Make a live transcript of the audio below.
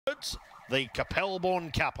towards the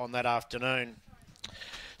Capalaba Cup on that afternoon.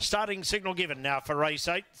 Starting signal given now for race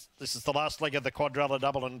 8. This is the last leg of the quadrilla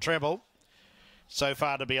double and treble. So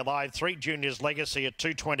far to be alive, 3 Juniors Legacy at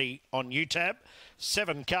 $2.20 on UTAB,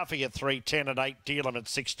 7 Cuffy at $3.10 and 8 Dealham at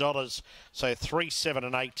 $6. So 3, 7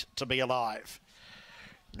 and 8 to be alive.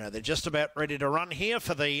 Now they're just about ready to run here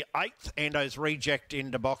for the 8th. Ando's Reject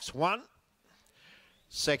into box 1.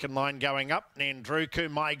 Second line going up,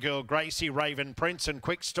 Nandruku, My Girl Gracie, Raven Prince and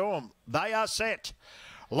Quick Storm. They are set.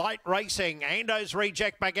 Light Racing, Ando's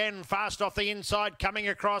Reject began fast off the inside. Coming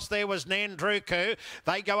across there was Nandruku.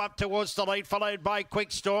 They go up towards the lead, followed by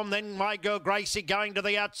Quick Storm. Then My Girl Gracie going to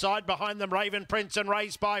the outside. Behind them, Raven Prince and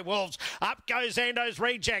Raised by Wolves. Up goes Ando's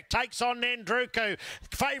Reject, takes on Nandruku.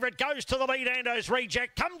 Favourite goes to the lead, Ando's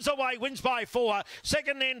Reject. Comes away, wins by 4.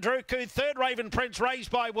 Second, Nandruku. Third, Raven Prince, Raised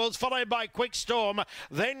by Wolves, followed by Quick Storm.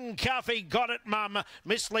 Then Cuffy, Got It Mum.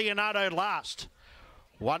 Miss Leonardo last.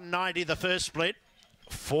 190 the first split.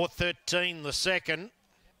 4.13 the second.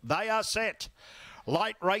 They are set.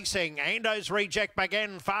 Light Racing, Ando's Reject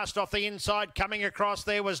began fast off the inside. Coming across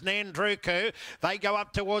there was Nandruku. They go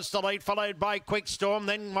up towards the lead, followed by Quick Storm.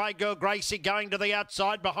 Then My Girl Gracie going to the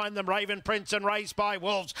outside. Behind them, Raven Prince and Raised by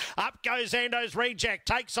Wolves. Up goes Ando's Reject,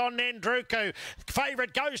 takes on Nandruku.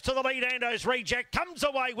 Favourite goes to the lead, Ando's Reject. Comes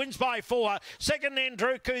away, wins by 4. Second,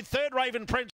 Nandruku. Third, Raven Prince.